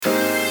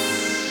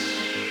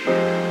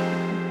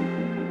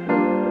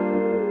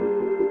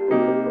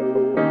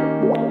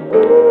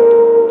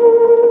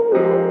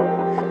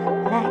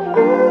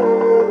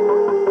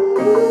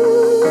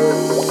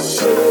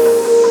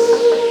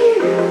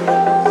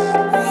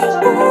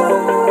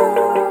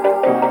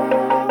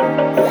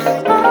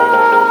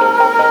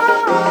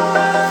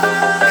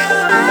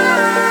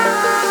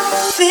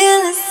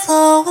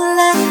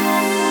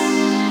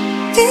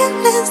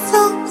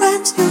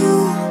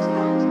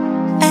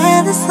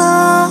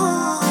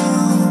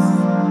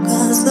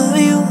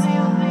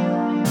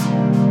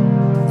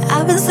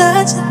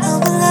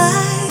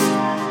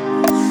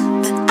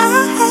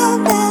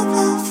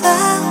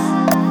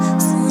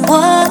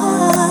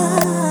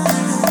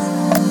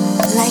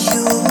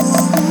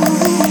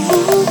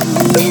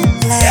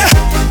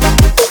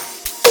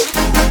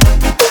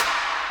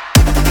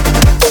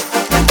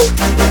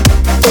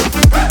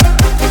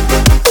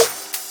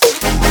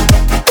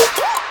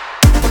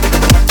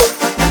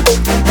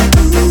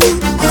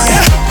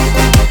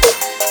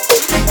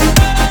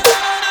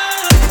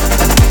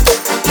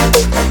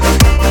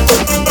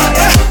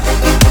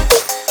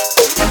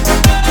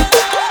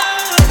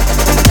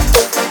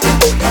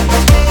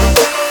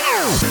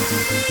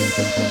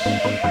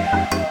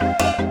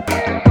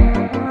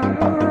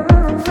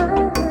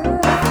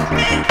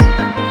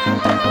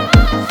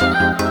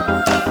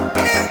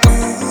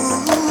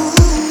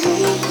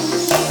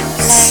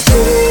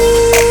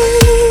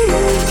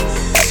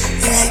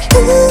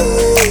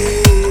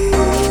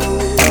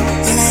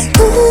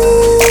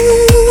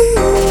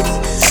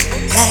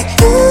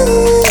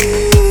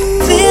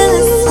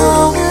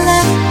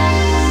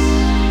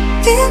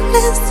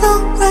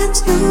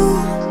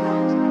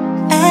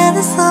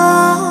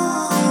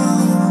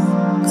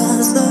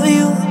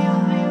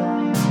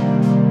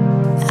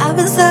I've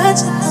been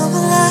searching all my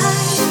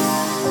life,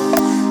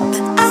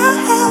 but I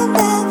have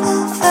never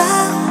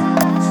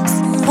found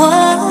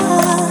someone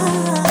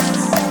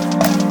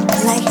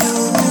like you.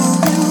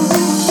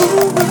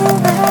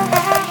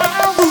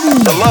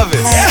 I love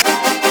it.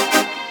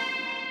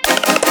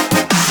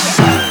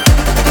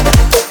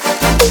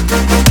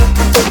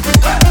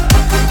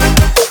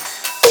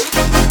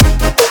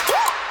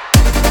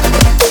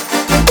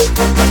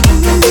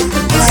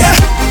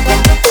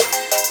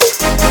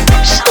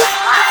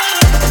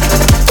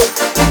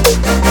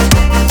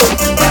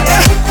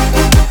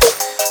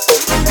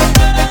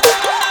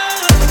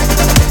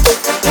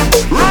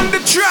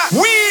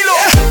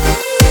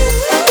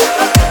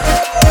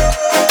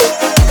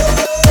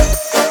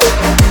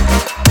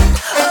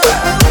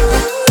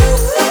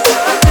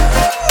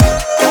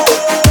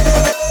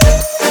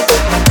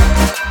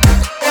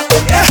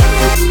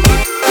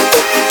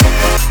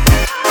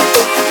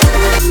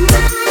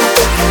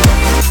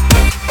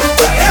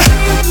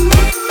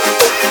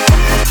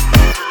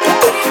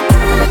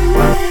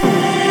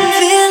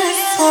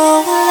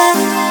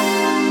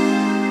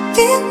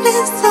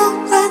 Feeling so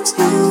brand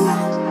new,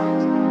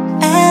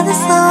 and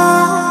it's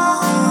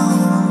all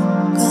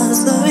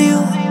 'cause of you.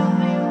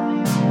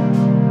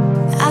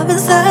 I've been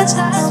searching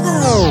all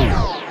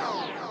alone.